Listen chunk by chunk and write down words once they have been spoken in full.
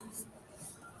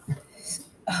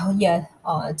Oh yeah,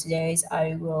 today's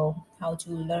I will how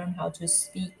to learn how to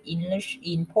speak English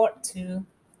in part two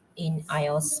in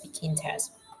IELTS speaking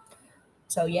test.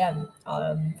 So yeah,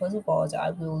 first of all,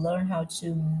 I will learn how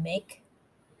to make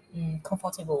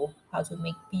comfortable, how to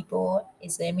make people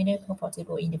examiner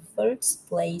comfortable in the first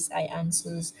place. I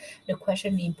answers the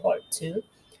question in part two.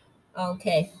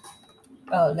 Okay,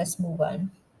 let's move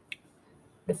on.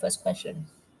 The first question: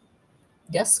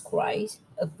 describe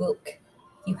a book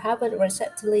you haven't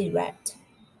recently read.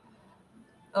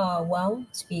 Well,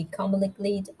 to be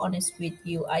completely honest with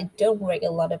you, I don't read a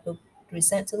lot of books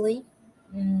recently,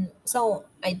 so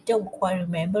I don't quite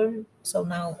remember. So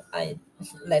now I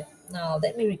let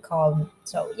me recall.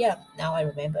 So yeah, now I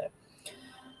remember.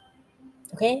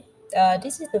 Okay,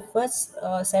 this is the first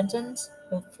sentence,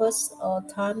 the first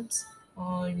times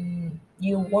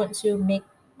you want to make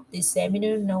the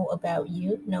seminar know about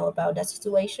you, know about that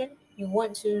situation. You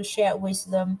want to share with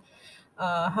them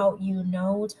how you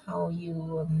know, how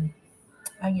you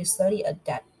study at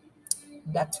that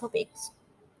topics.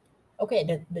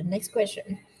 Okay, the next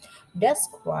question.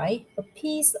 Describe a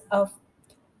piece of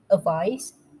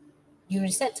advice you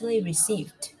recently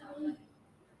received.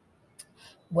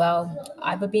 Well,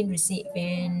 I've been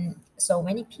receiving so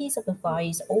many pieces of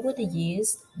advice over the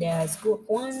years. There's good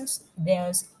ones,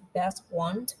 there's bad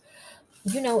ones,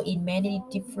 in many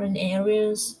different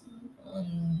areas.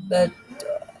 But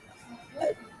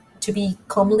to be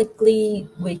completely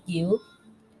with you,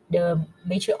 the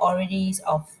majorities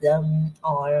of them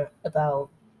are about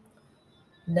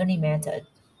learning method.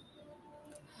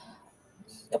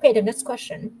 Okay, the next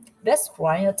question.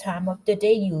 Describe a time of the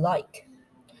day you like.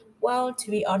 Well,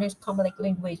 to be honest,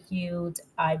 completely with you,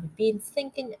 I've been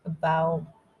thinking about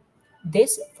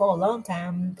this for a long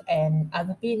time, and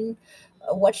I've been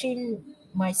watching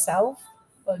myself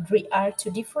react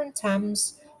to different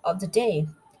times of the day.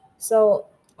 So,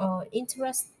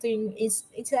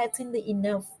 interestingly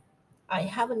enough, I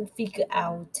haven't figured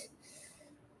out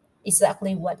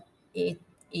exactly what it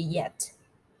is yet.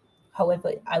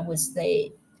 However, I would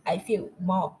say I feel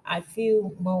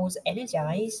most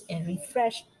energized and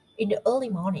refreshed in the early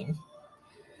morning.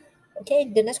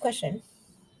 Okay, the next question.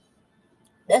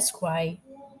 Describe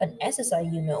an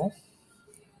exercise you know.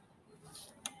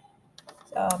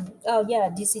 Oh yeah,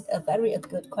 this is a very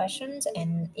good question,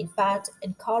 and in fact,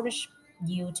 encourage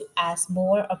you to ask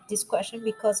more of this question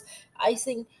because I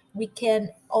think we can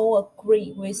all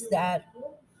agree with that.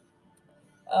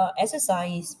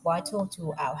 Exercise is vital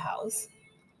to our health,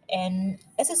 and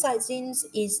exercising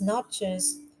is not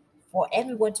just for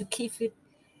everyone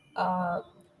uh,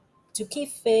 to keep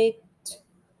fit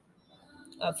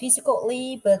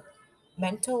physically, but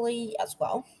mentally as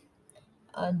well.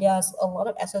 There's a lot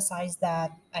of exercise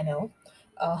that I know.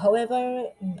 However,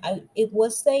 it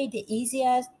would say the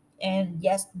easiest and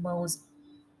yes most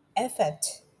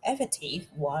effective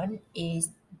one is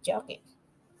jogging.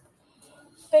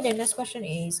 Okay, the next question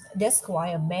is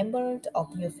describe a member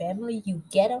of your family you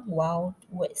get along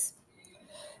with.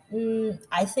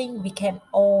 I think we can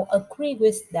all agree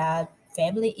with that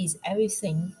family is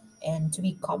everything. And to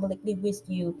be completely with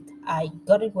you, I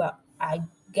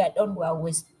get on well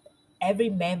with every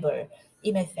member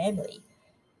in my family.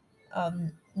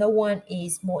 No one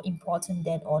is more important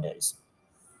than others.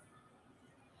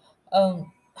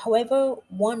 However,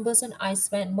 one person I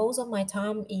spend most of my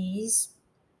time is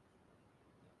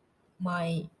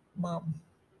my mom.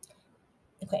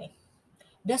 Okay,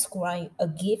 describe a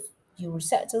gift you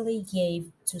recently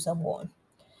gave to someone.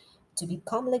 To be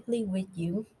completely with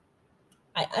you,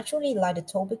 I actually like the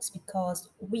topics because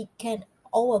we can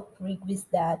all agree with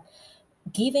that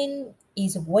giving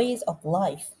is ways of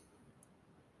life,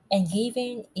 and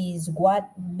giving is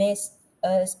what makes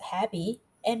us happy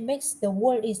and makes the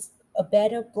world is a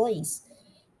better place.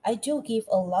 I do give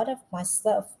a lot of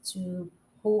myself to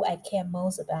who I care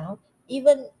most about,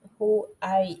 even who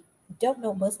I don't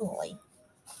know personally.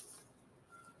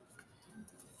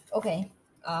 Okay,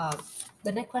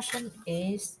 the next question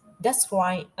is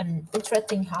describe an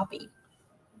interesting hobby.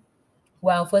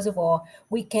 Well, first of all,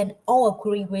 we can all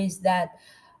agree with that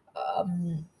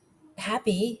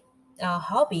happy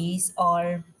hobbies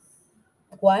are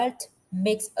what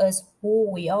makes us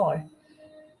who we are.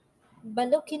 By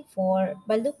looking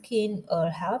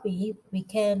a hobby, we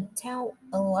can tell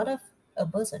a lot of a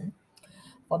person.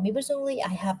 For me personally, I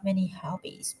have many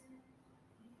hobbies.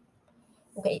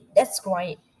 Okay, that's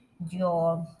great.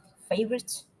 Your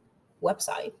favorite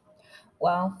website.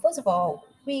 Well, first of all,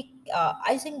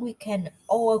 I think we can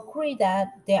all agree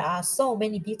that there are so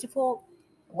many beautiful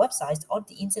websites on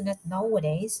the internet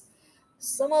nowadays.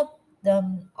 Some of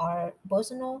them are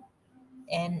personal,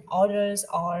 and others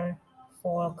are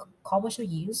for commercial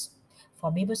use.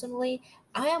 For me personally,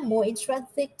 I am more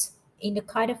interested in the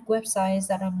kind of websites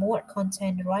that are more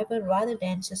content driven rather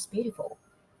than just beautiful.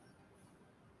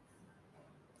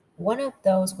 One of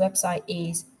those websites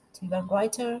is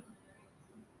Writer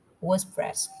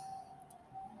WordPress.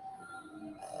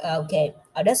 Okay,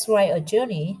 that's right, a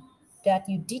journey that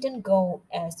you didn't go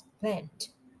as planned.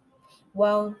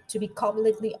 Well, to be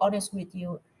completely honest with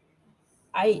you,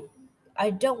 I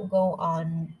I don't go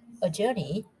on a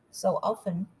journey so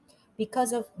often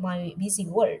because of my busy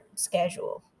work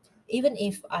schedule. Even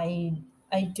if I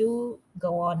do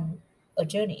go on a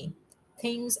journey,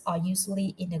 things are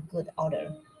usually in a good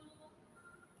order.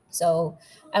 So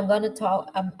I'm not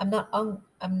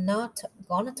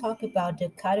gonna talk about the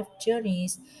kind of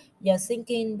journeys you're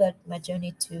thinking, but my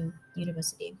journey to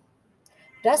university.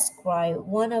 Describe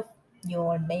one of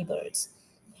your neighbors.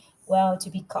 Well, to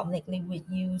be completely with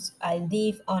you, I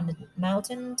live on the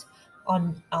mountain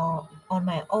on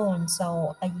my own,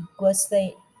 so I would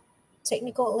say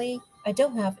technically I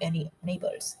don't have any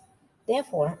neighbors.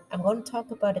 Therefore, I'm going to talk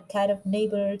about the kind of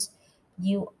neighbors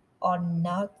you are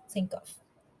not think of,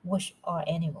 which are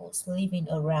animals living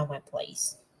around my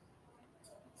place.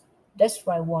 That's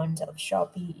why one of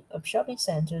shopping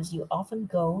centers you often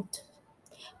go to.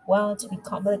 Well, to be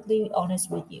completely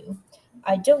honest with you,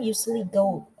 I don't usually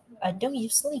go I don't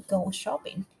usually go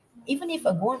shopping. Even if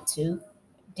I want to,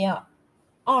 there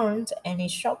aren't any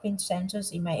shopping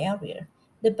centers in my area.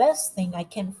 The best thing I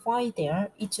can find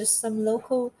there is just some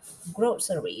local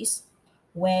groceries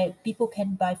where people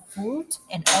can buy food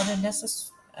and other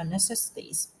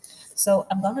necessities. So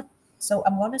I'm gonna so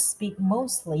I'm gonna speak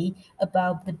mostly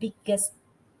about the biggest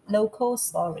local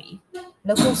store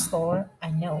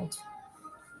I know.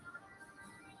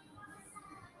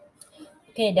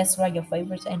 Okay, that's right, your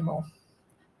favorite animal.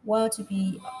 Well, to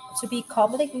be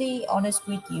completely honest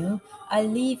with you, I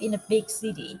live in a big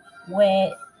city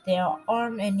where there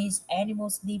aren't any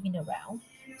animals living around.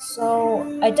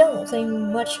 So I don't think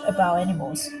much about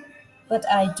animals, but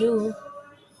I do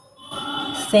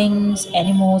think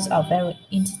animals are very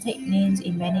entertaining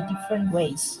in many different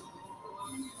ways.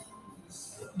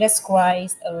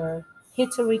 Describes a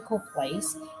historical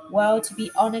place. Well, to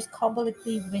be honest,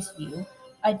 completely with you,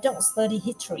 I don't study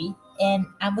history, and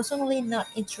I'm personally not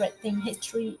interested in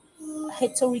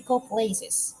historical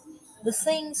places. The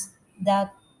things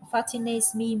that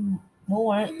fascinates me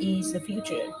more is the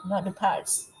future, not the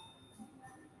past.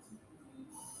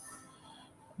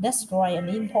 That's right, an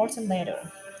important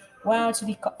letter. Well, to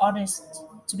be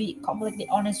completely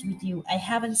honest with you, I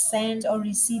haven't sent or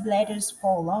received letters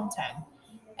for a long time,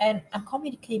 and I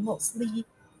communicate mostly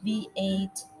via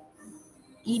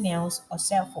emails or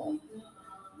cell phone.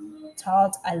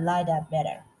 Thought I like that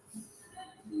better.